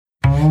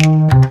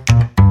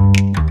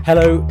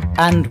Hello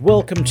and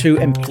welcome to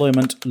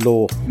Employment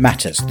Law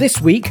Matters. This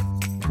week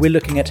we're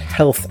looking at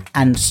health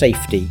and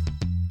safety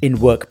in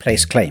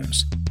workplace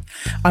claims.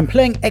 I'm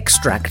playing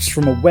extracts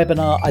from a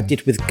webinar I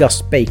did with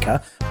Gus Baker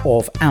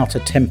of Outer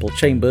Temple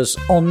Chambers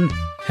on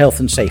health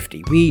and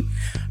safety. We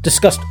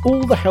discussed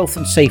all the health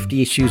and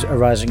safety issues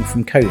arising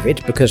from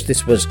COVID, because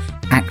this was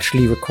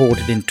actually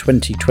recorded in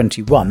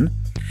 2021,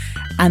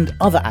 and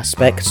other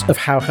aspects of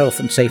how health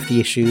and safety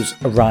issues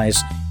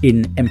arise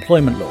in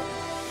employment law.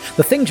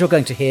 The things you're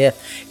going to hear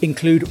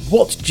include: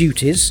 what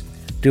duties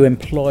do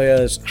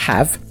employers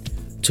have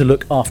to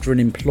look after an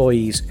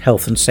employee's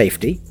health and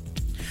safety?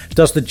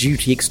 Does the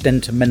duty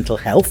extend to mental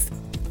health?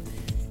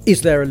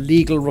 Is there a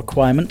legal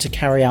requirement to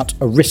carry out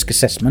a risk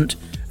assessment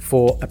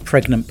for a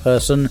pregnant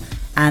person?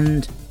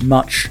 And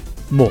much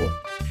more.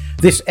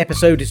 This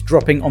episode is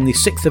dropping on the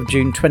 6th of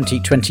June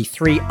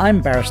 2023.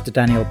 I'm Barrister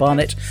Daniel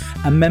Barnett,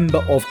 a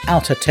member of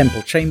Outer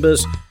Temple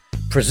Chambers,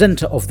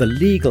 presenter of the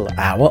Legal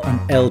Hour on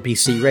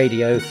LBC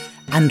Radio,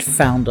 and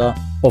founder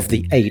of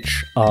the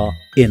HR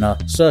Inner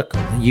Circle,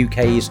 the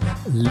UK's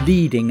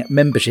leading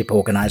membership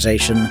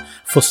organisation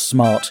for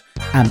smart,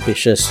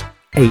 ambitious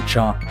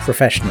HR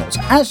professionals.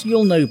 As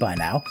you'll know by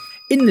now,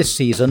 in this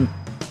season,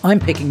 I'm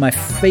picking my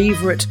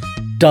favourite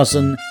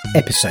dozen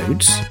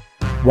episodes,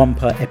 one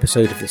per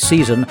episode of this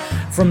season,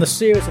 from the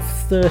series of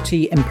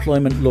 30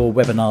 employment law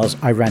webinars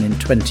I ran in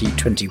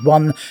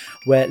 2021,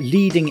 where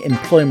leading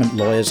employment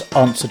lawyers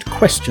answered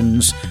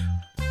questions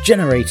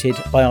generated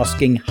by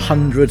asking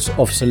hundreds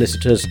of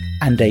solicitors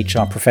and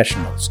HR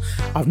professionals.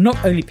 I've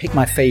not only picked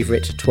my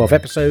favourite 12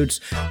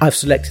 episodes, I've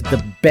selected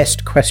the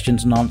best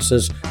questions and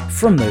answers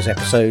from those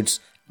episodes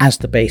as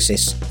the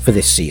basis for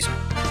this season.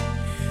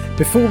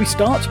 Before we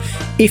start,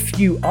 if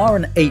you are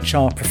an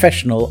HR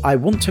professional, I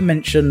want to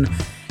mention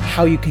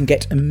how you can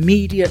get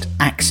immediate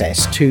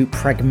access to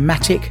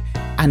pragmatic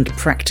and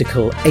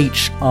practical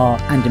HR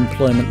and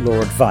employment law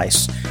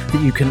advice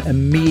that you can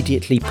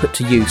immediately put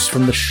to use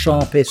from the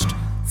sharpest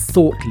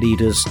thought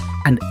leaders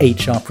and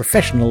HR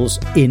professionals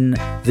in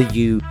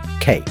the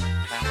UK.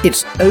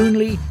 It's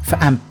only for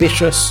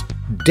ambitious,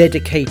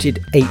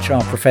 dedicated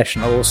HR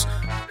professionals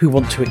who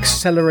want to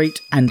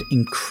accelerate and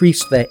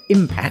increase their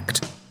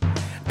impact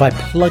by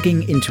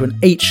plugging into an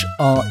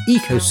HR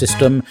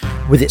ecosystem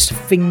with its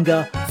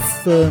finger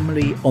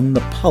firmly on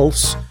the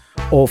pulse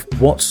of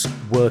what's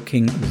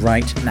working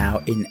right now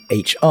in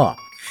HR.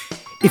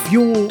 If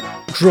you're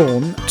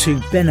drawn to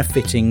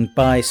benefiting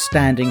by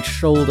standing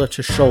shoulder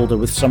to shoulder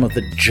with some of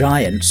the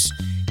giants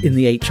in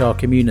the HR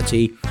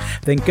community,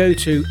 then go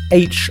to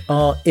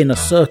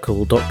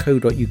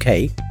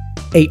hrinnercircle.co.uk,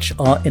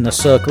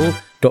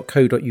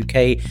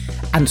 hrinnercircle.co.uk,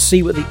 and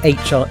see what the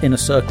HR Inner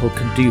Circle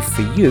can do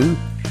for you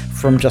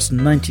from just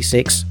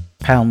 £96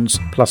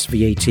 plus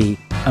VAT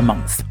a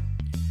month.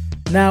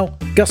 Now,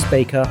 Gus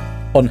Baker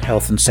on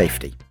health and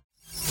safety.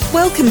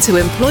 Welcome to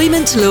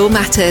Employment Law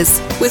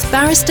Matters with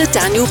Barrister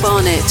Daniel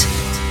Barnett.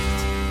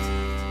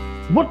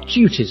 What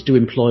duties do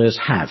employers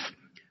have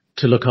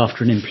to look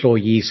after an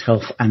employee's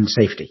health and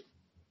safety?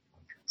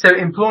 So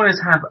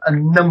employers have a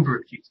number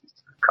of duties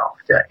to look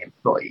after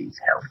employees'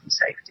 health and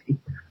safety.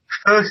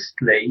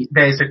 Firstly,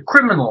 there's a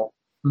criminal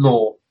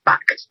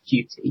law-backed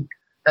duty.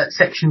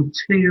 Section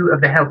 2 of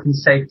the Health and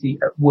Safety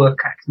at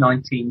Work Act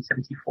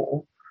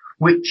 1974,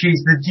 which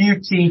is the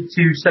duty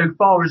to, so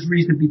far as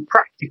reasonably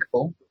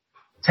practicable,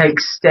 take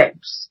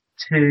steps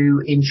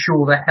to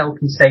ensure the health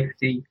and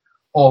safety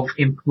of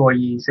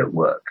employees at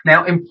work.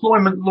 Now,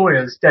 employment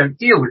lawyers don't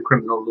deal with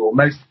criminal law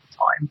most of the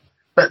time,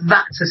 but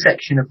that's a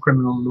section of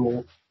criminal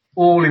law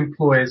all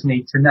employers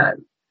need to know,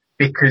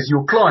 because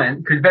your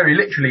client could very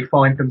literally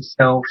find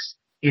themselves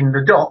in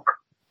the dock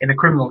in a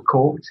criminal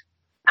court,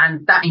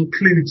 and that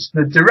includes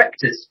the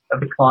directors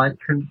of the client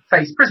can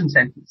face prison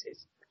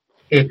sentences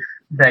if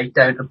they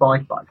don't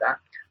abide by that.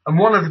 And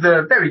one of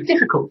the very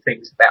difficult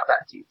things about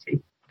that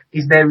duty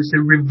is there is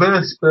a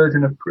reverse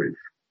burden of proof.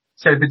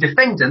 So the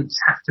defendants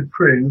have to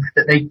prove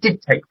that they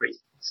did take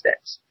reasonable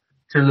steps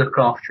to look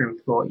after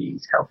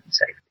employees' health and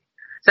safety.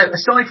 So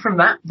aside from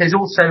that, there's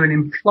also an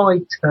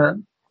implied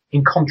term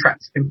in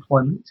contracts of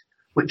employment,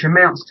 which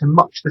amounts to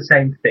much the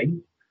same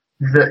thing,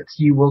 that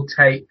you will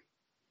take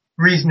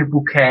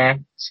reasonable care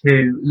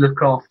to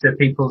look after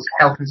people's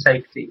health and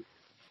safety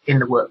in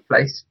the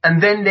workplace.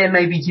 And then there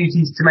may be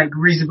duties to make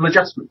reasonable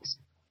adjustments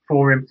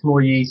for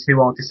employees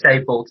who are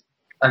disabled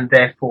and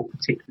therefore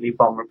particularly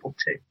vulnerable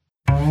too.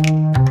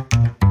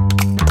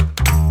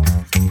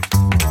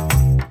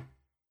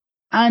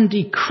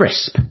 Andy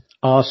Crisp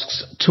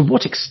asks, to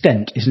what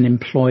extent is an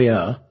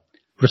employer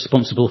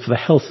responsible for the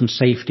health and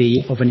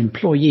safety of an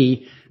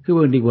employee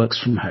who only works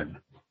from home?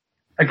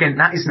 Again,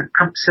 that is an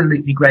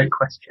absolutely great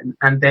question,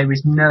 and there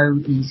is no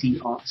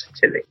easy answer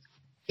to it.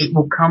 It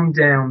will come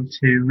down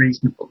to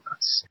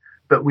reasonableness,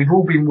 but we've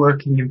all been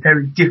working in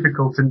very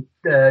difficult and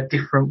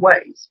different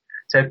ways.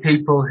 So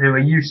people who are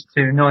used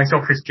to nice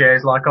office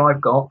chairs like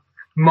I've got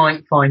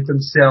might find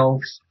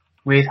themselves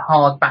with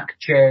hardback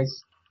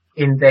chairs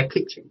in their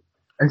kitchen.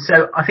 And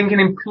so I think an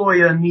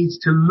employer needs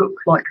to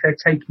look like they're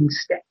taking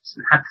steps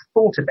and have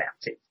thought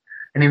about it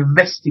and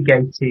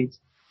investigated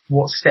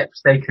what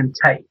steps they can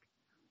take.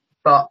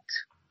 But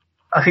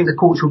I think the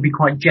courts will be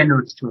quite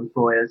generous to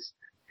employers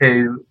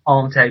who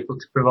aren't able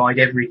to provide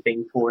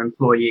everything for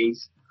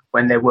employees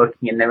when they're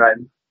working in their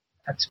own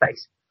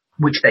space,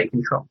 which they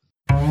control.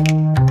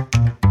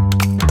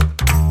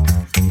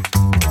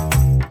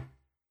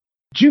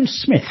 June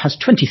Smith has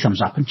 20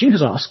 thumbs up, and June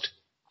has asked,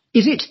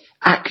 is it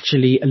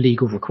actually a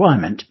legal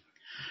requirement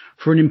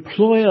for an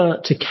employer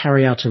to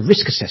carry out a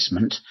risk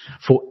assessment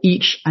for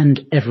each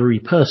and every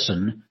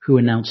person who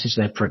announces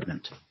they're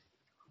pregnant?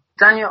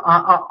 Daniel,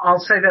 I'll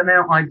say that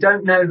now. I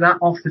don't know that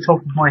off the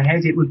top of my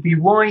head. It would be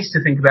wise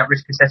to think about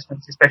risk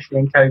assessments, especially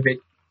in COVID,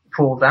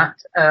 for that.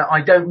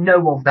 I don't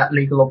know of that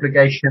legal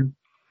obligation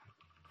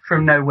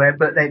from nowhere,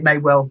 but it may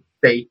well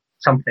be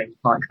something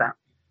like that.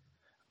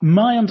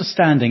 My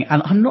understanding,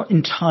 and I'm not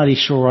entirely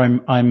sure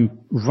I'm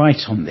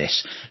right on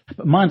this,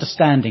 but my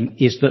understanding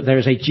is that there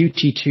is a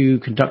duty to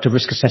conduct a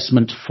risk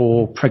assessment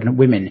for pregnant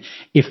women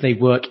if they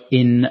work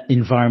in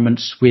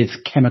environments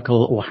with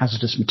chemical or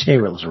hazardous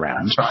materials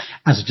around, right,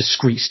 as a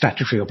discrete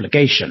statutory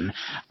obligation.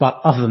 But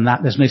other than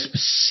that, there's no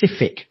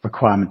specific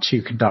requirement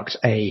to conduct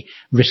a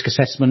risk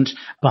assessment,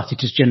 but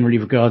it is generally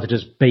regarded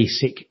as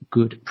basic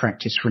good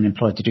practice for an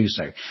employer to do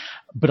so.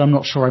 But I'm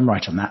not sure I'm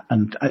right on that,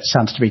 and it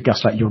sounds to me,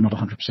 Gus, like you're not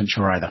 100%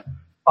 sure either.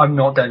 I'm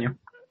not, Daniel.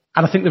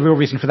 And I think the real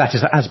reason for that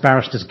is that as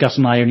barristers, Gus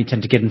and I only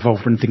tend to get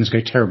involved when things go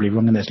terribly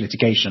wrong and there's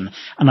litigation,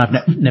 and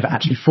I've never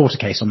actually fought a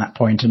case on that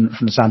point, and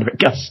from the sound of it,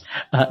 Gus,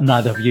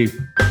 neither have you.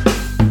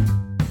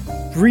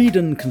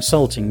 Breeden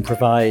Consulting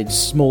provides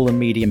small and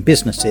medium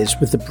businesses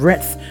with the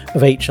breadth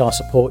of HR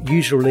support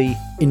usually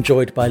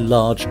enjoyed by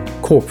large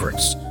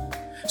corporates.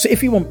 So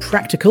if you want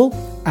practical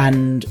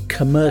and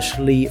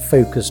commercially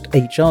focused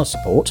HR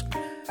support,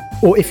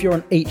 or if you're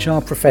an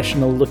HR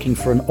professional looking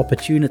for an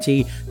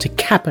opportunity to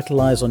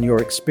capitalise on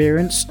your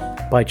experience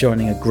by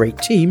joining a great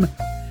team,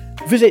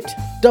 visit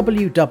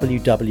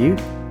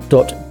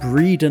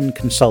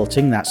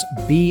www.breeden.consulting, that's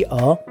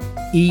BREEDON,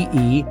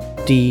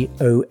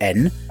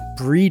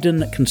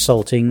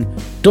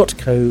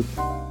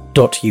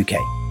 breedenconsulting.co.uk.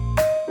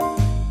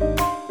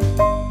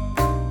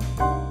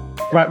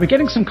 Right, we're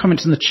getting some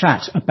comments in the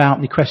chat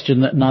about the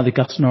question that neither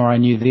Gus nor I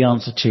knew the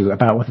answer to,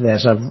 about whether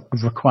there's a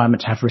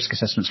requirement to have risk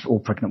assessments for all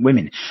pregnant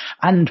women.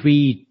 And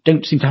we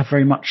don't seem to have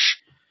very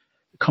much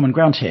common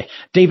ground here.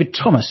 David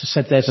Thomas has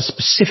said there's a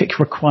specific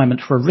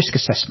requirement for a risk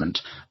assessment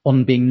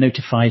on being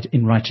notified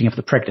in writing of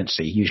the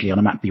pregnancy, usually on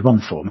a MAP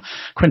B1 form.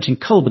 Quentin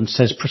Colburn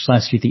says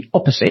precisely the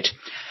opposite.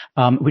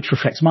 Which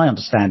reflects my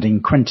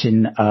understanding.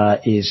 Quentin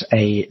is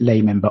a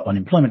lay member on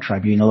employment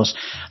tribunals.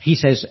 He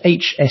says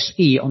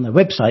HSE on their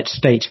website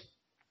state,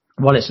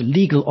 while it's a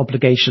legal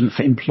obligation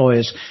for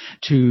employers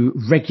to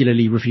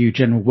regularly review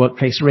general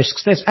workplace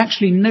risks, there's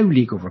actually no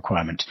legal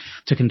requirement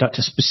to conduct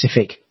a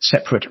specific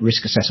separate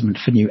risk assessment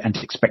for new and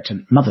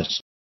expectant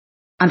mothers.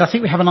 And I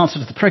think we have an answer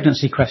to the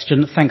pregnancy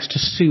question, thanks to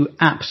Sue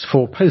Apps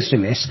for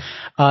posting this.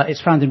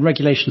 It's found in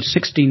Regulation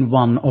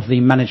 16.1 of the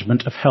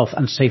Management of Health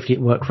and Safety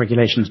at Work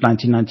Regulations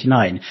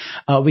 1999,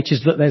 which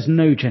is that there's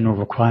no general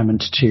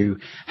requirement to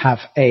have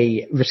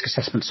a risk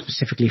assessment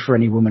specifically for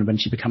any woman when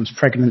she becomes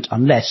pregnant,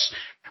 unless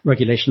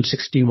Regulation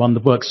 16.1, the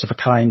works of a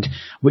kind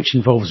which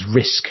involves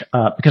risk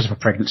because of a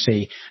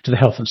pregnancy to the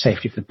health and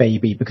safety of the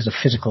baby because of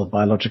physical,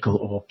 biological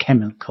or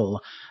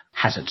chemical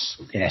hazards,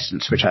 in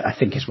essence, which I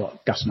think is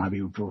what Gus and I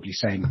were broadly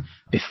saying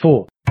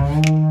before.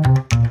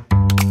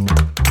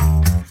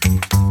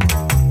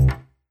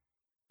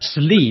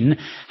 Celine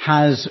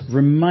has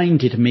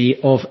reminded me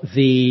of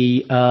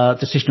the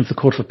decision of the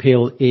Court of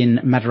Appeal in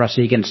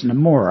Madarasi against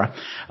Namora.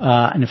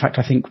 And in fact,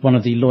 I think one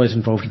of the lawyers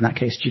involved in that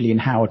case, Gillian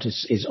Howard,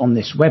 is on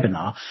this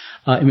webinar,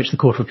 in which the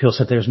Court of Appeal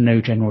said there is no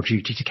general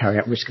duty to carry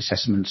out risk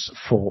assessments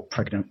for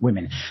pregnant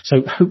women.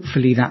 So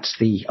hopefully that's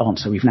the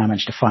answer. We've now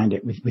managed to find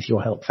it with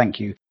your help.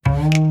 Thank you.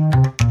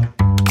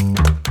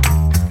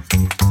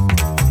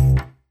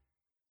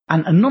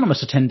 An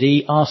anonymous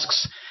attendee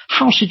asks,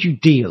 how should you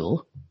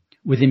deal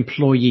with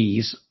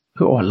employees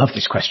who, I love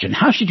this question,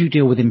 how should you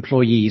deal with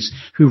employees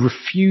who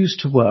refuse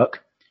to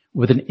work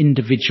with an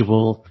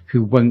individual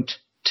who won't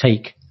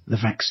take the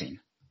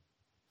vaccine?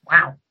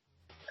 Wow.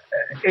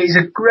 It's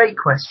a great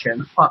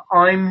question.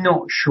 I'm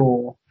not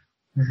sure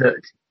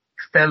that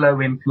fellow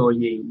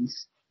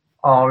employees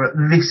are at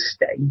this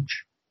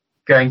stage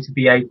going to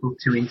be able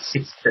to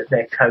insist that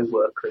their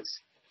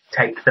co-workers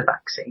take the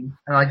vaccine.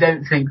 And I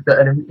don't think that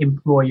an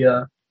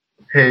employer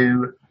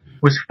who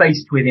was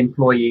faced with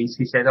employees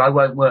who said, I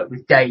won't work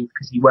with Dave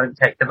because he won't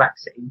take the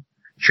vaccine,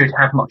 should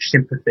have much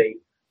sympathy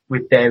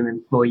with their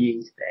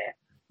employees there.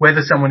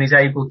 Whether someone is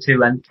able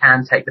to and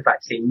can take the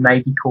vaccine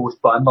may be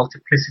caused by a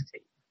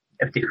multiplicity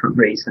of different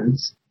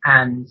reasons.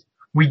 And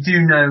we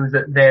do know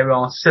that there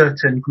are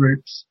certain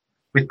groups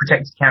with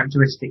protected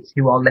characteristics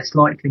who are less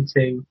likely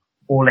to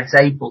or less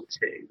able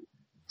to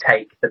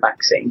take the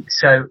vaccine.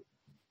 So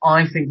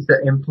I think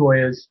that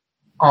employers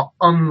are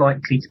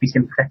unlikely to be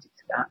sympathetic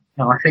to that.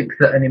 Now, I think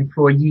that an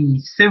employee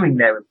suing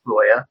their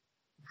employer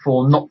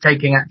for not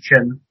taking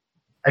action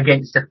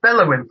against a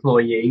fellow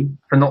employee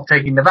for not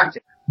taking the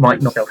vaccine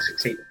might not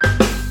succeed.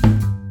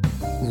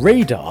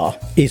 Radar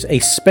is a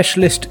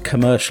specialist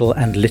commercial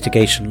and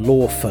litigation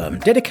law firm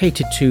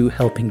dedicated to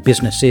helping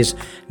businesses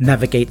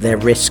navigate their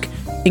risk,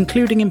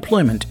 including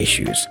employment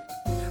issues.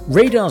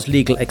 Radar's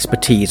legal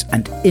expertise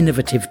and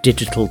innovative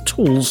digital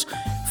tools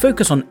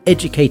focus on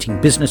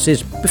educating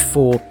businesses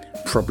before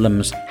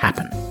problems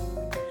happen.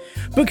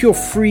 Book your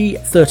free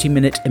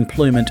 30-minute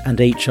employment and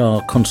HR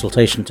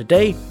consultation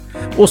today,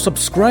 or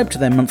subscribe to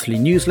their monthly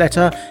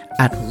newsletter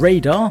at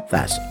Radar,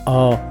 that's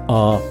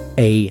RRADAR,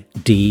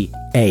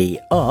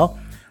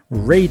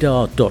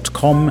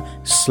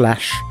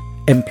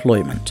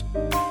 radar.com/employment.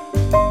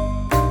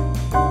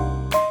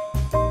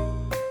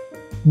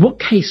 What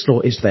case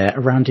law is there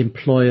around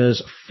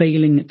employers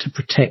failing to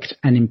protect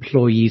an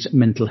employee's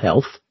mental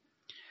health?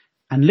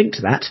 And linked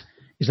to that,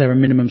 is there a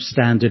minimum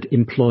standard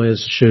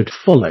employers should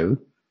follow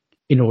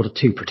in order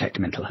to protect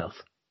mental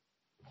health?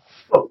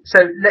 Well,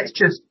 so let's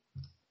just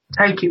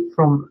take it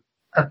from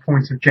a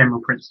point of general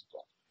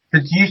principle.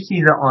 The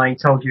duty that I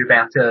told you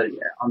about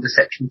earlier under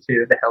Section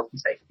 2 of the Health and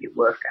Safety at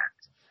Work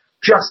Act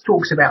just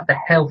talks about the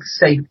health,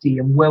 safety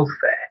and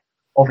welfare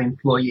of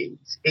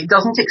employees. It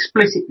doesn't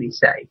explicitly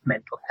say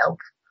mental health,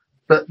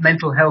 but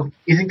mental health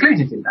is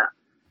included in that,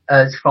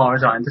 as far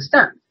as I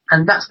understand.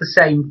 And that's the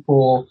same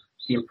for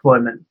the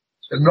Employment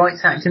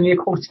Rights Act and the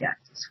Equality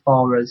Act, as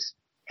far as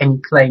any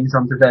claims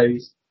under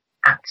those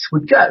acts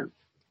would go.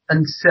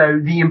 And so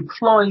the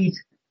implied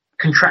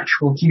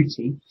contractual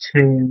duty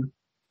to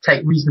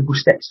take reasonable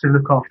steps to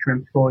look after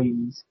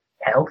employees'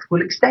 health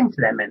will extend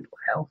to their mental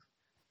health.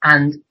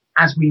 And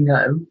as we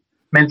know,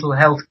 mental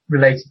health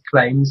related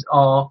claims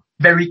are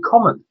very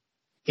common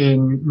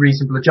in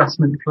reasonable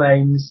adjustment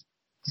claims,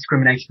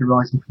 discrimination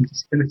arising from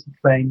disability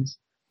claims,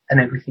 and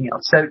everything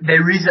else. So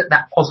there is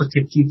that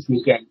positive duty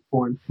again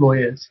for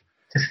employers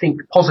to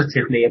think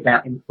positively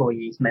about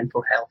employees'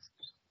 mental health,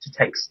 to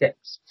take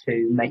steps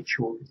to make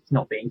sure that it's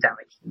not being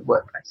damaged in the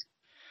workplace.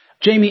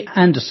 Jamie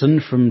Anderson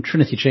from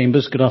Trinity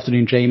Chambers, good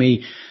afternoon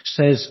Jamie,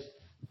 says,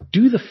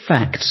 do the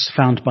facts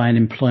found by an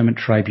employment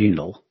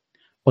tribunal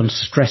on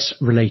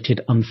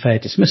stress-related unfair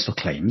dismissal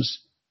claims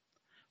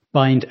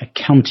bind a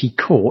county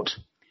court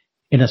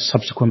in a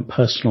subsequent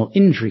personal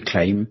injury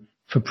claim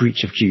for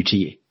breach of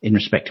duty in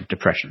respect of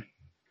depression?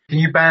 Can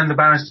you ban the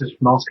barristers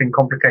from asking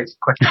complicated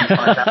questions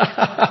like that?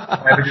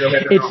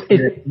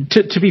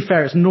 To be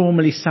fair, it's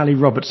normally Sally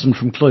Robertson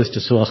from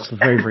Cloisters who asks the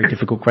very, very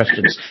difficult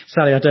questions.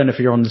 Sally, I don't know if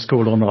you're on this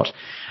call or not.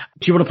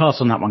 Do you want to pass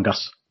on that one,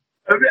 Gus?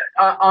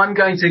 I'm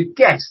going to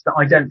guess that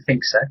I don't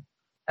think so.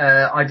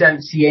 I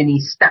don't see any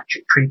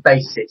statutory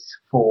basis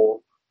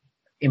for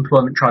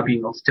employment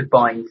tribunals to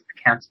bind the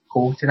county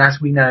court. And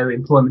as we know,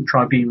 employment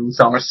tribunals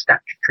are a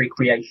statutory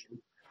creation.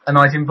 And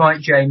I'd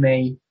invite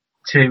Jamie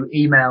to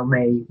email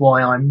me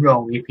why I'm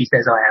wrong if he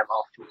says I am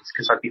afterwards,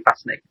 because I'd be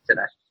fascinated to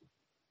know.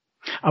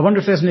 I wonder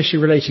if there's an issue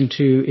relating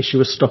to issue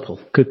estoppel.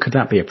 Could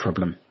that be a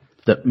problem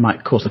that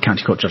might cause the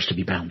county court judge to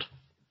be bound?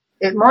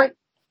 It might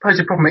pose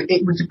a problem.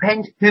 It would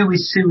depend who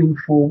is suing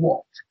for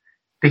what,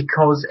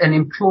 because an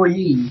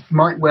employee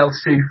might well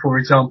sue, for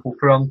example,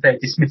 for unfair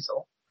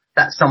dismissal.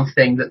 That's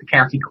something that the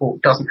county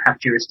court doesn't have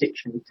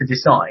jurisdiction to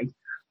decide,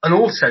 and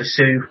also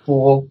sue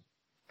for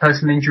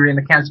personal injury in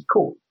the county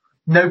court.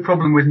 No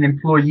problem with an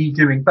employee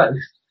doing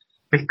both,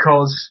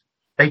 because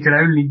they can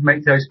only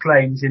make those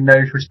claims in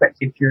those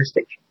respective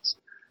jurisdictions.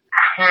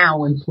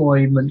 How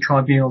employment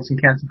tribunals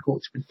and county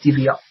courts would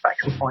divvy up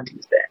factual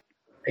findings there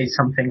is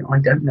something I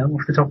don't know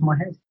off the top of my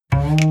head.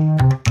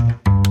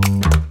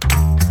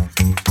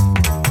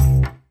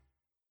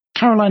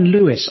 Caroline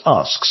Lewis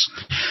asks,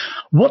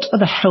 what are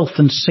the health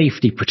and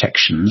safety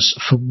protections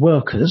for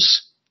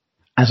workers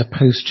as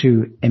opposed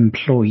to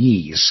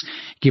employees,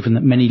 given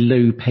that many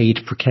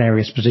low-paid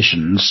precarious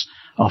positions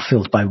are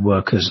filled by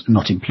workers,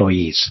 not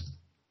employees?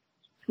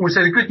 Well,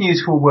 so the good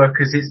news for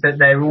workers is that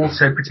they're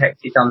also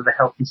protected under the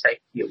Health and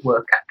Safety at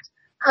Work Act,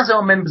 as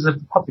are members of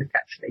the public,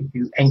 actually,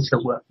 who enter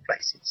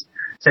workplaces.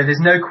 So there's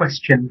no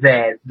question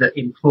there that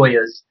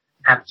employers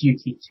have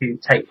duty to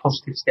take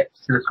positive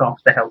steps to look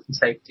after the health and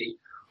safety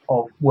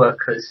of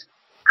workers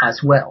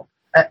as well.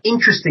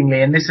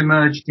 Interestingly, and this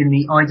emerged in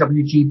the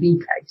IWGB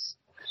case,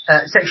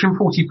 Section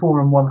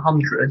 44 and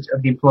 100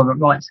 of the Employment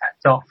Rights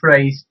Act are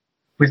phrased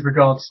with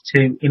regards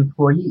to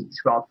employees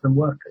rather than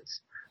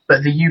workers.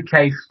 But the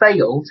UK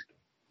failed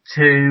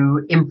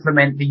to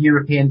implement the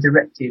European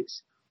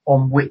directives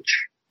on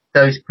which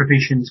those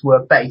provisions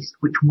were based,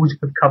 which would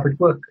have covered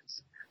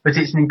workers. But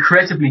it's an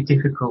incredibly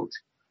difficult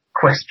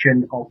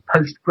question of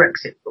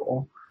post-Brexit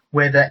law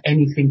whether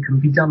anything can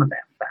be done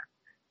about that.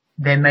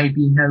 There may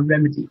be no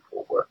remedy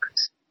for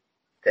workers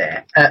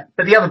there.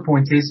 But the other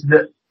point is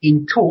that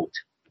in tort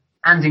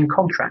and in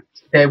contract,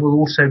 there will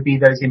also be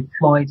those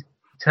implied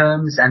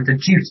terms and a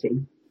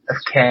duty of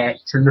care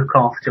to look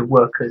after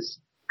workers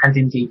and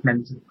indeed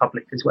members of the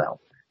public as well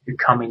who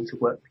come into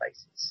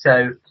workplaces.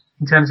 So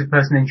in terms of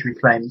personal injury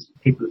claims,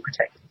 people are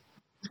protected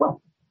as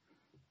well.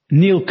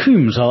 Neil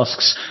Coombs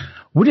asks,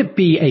 would it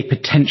be a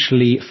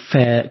potentially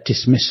fair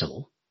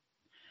dismissal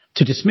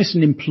to dismiss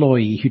an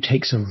employee who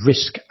takes a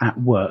risk at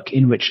work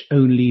in which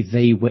only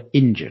they were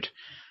injured.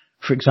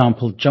 For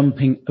example,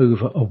 jumping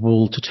over a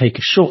wall to take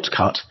a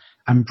shortcut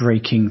and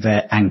breaking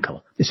their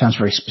ankle. This sounds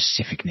very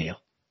specific, Neil.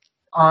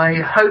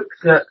 I hope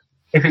that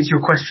if it's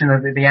your question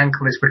that the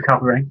ankle is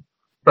recovering,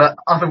 but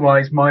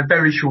otherwise my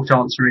very short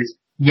answer is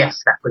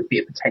yes, that would be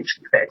a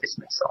potentially fair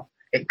dismissal.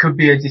 It could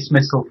be a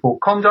dismissal for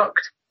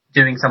conduct,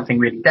 doing something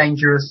really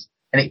dangerous,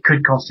 and it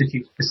could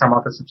constitute for some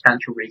other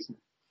substantial reason,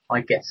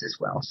 I guess, as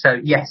well. So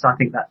yes, I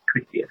think that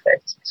could be a fair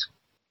dismissal.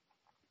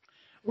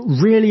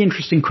 Really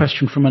interesting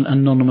question from an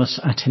anonymous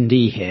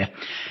attendee here.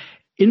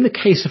 In the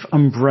case of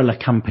umbrella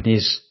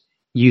companies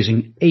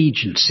using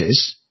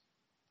agencies,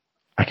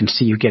 I can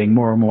see you getting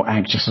more and more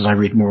anxious as I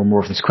read more and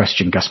more of this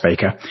question, Gus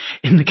Baker.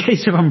 In the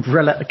case of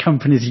umbrella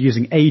companies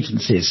using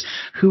agencies,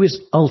 who is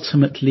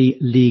ultimately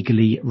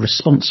legally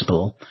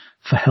responsible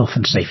for health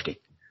and safety?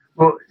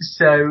 Well,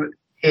 so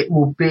it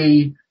will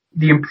be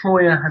the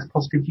employer has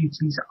positive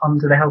duties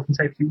under the Health and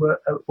Safety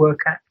Work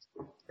Act.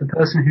 The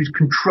person who's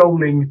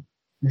controlling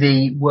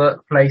the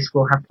workplace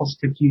will have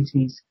positive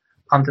duties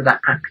under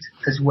that act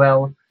as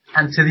well.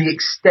 And to the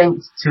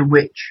extent to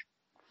which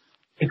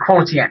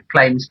Equality Act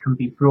claims can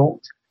be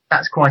brought,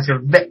 that's quite a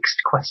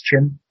vexed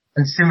question.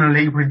 And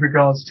similarly with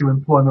regards to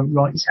Employment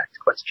Rights Act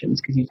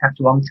questions, because you'd have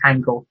to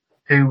untangle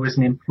who was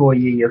an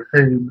employee of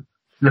whom,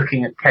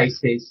 looking at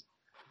cases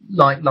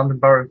like London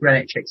Borough of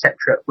Greenwich,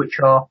 etc., which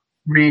are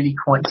really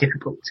quite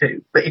difficult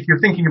too. But if you're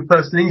thinking of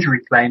personal injury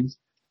claims,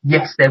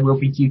 yes, there will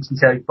be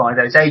duties owed by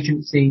those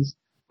agencies,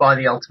 by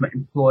the ultimate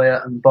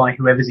employer, and by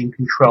whoever's in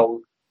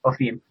control of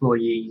the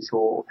employees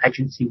or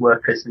agency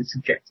workers and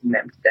subjecting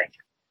them to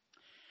danger.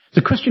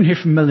 The question here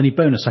from Melanie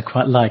Bonus I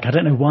quite like. I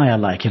don't know why I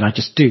like it, I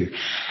just do.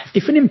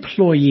 If an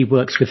employee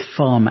works with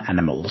farm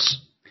animals,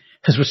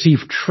 has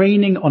received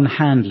training on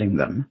handling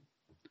them,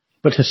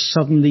 but has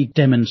suddenly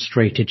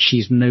demonstrated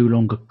she's no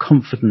longer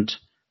confident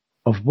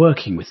of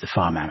working with the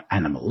farm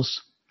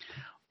animals,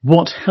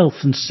 what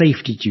health and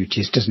safety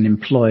duties does an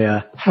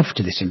employer have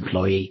to this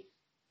employee,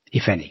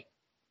 if any?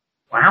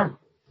 Wow.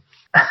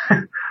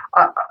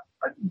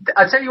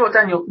 I tell you what,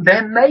 Daniel,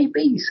 there may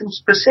be some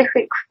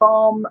specific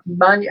farm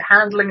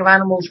handling of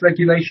animals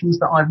regulations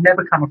that I've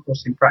never come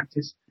across in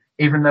practice,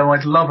 even though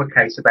I'd love a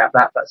case about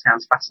that. That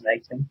sounds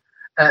fascinating.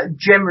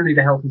 Generally,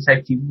 the Health and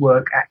Safety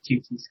Work Act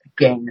duties,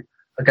 again,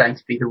 are going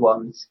to be the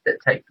ones that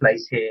take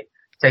place here,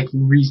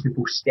 taking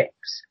reasonable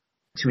steps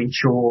to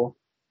ensure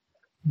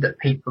that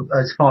people,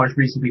 as far as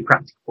reasonably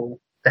practicable,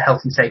 the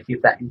health and safety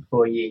of that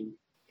employee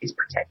is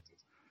protected.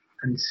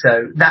 And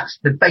so that's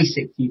the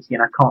basic duty,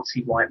 and I can't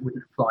see why it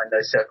wouldn't apply in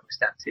those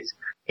circumstances.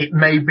 It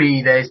may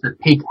be there's the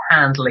pig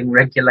handling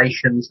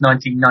regulations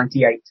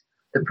 1998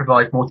 that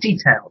provide more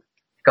detailed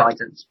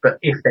guidance, but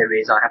if there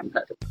is, I haven't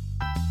heard of it.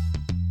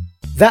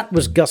 That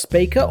was Gus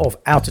Baker of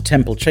Outer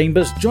Temple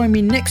Chambers. Join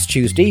me next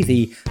Tuesday,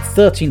 the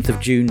 13th of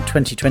June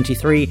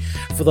 2023,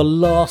 for the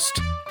last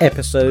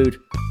episode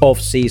of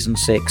Season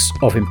 6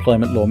 of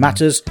Employment Law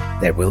Matters.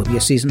 There will be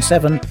a Season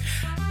 7.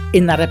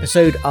 In that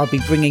episode, I'll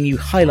be bringing you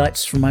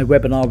highlights from my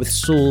webinar with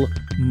Saul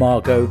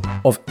Margot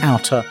of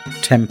Outer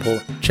Temple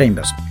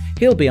Chambers.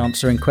 He'll be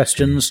answering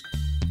questions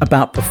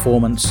about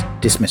performance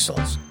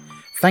dismissals.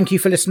 Thank you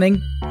for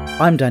listening.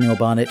 I'm Daniel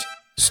Barnett.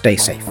 Stay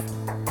safe.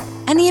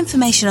 Any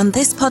information on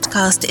this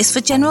podcast is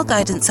for general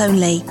guidance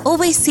only.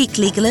 Always seek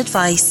legal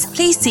advice.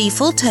 Please see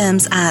full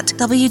terms at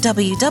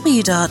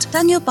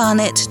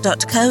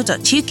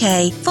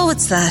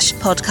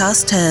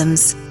www.danielbarnett.co.uk/podcast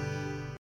terms.